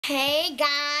Hey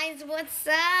guys, what's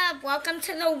up? Welcome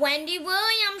to the Wendy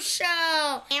Williams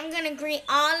show. I'm gonna greet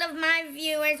all of my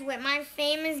viewers with my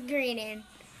famous greeting.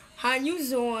 How you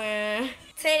doing?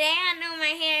 Today I know my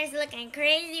hair is looking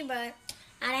crazy, but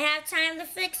I didn't have time to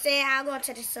fix it. I'll go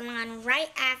to the salon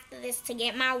right after this to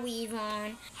get my weave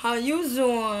on. How you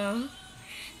doing?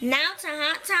 Now to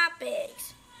hot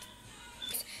topics.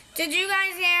 Did you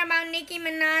guys hear about Nikki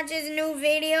Minaj's new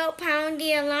video, Pound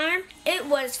the Alarm? It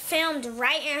was filmed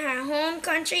right in her home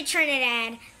country,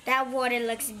 Trinidad. That water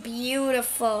looks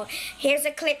beautiful. Here's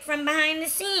a clip from behind the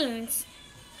scenes.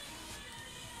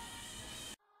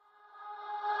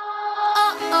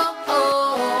 Oh, oh,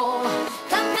 oh,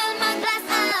 come fill my glass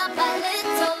up a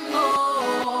little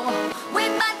more.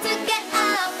 We're about to get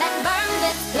up and burn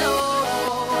this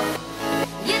floor.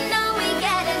 You know we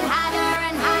getting hotter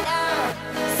and hotter,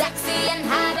 sexy and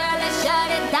hotter, let's shut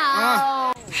it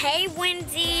down. Hey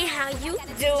Wendy, how you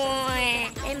doing?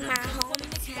 In my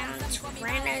hometown,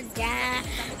 Trinidad,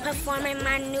 performing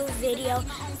my new video,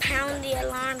 Pound the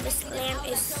Alarm. This lamp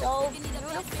is so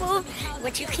beautiful,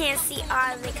 but you can't see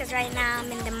all of it because right now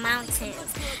I'm in the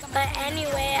mountains. But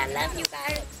anyway, I love you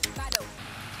guys.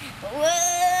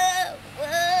 Whoa,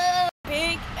 whoa.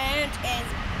 Big Ant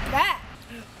is back.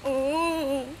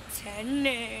 Ooh,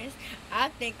 tennis. I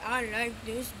think I like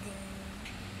this game.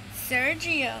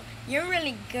 Sergio, you're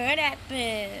really good at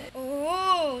this.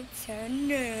 Ooh,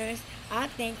 tennis. I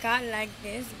think I like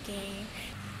this game.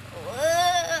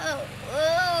 Whoa,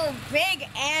 whoa, Big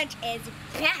Ant is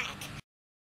back.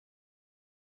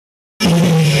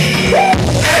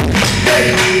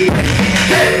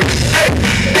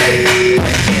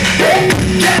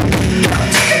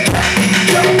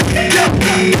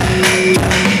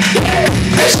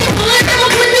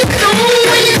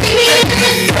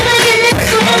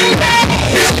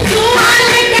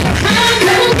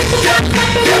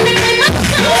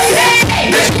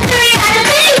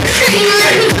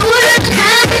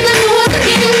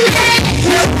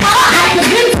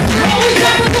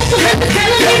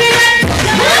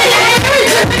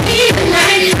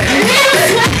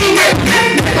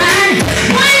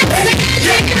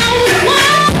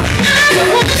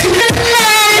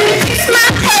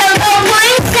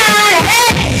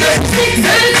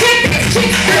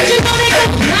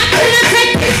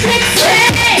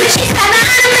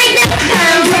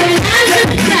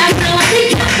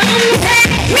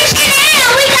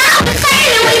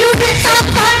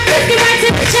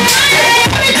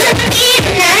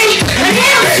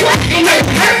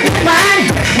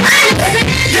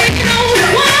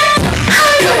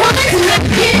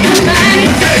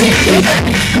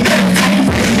 Yeah.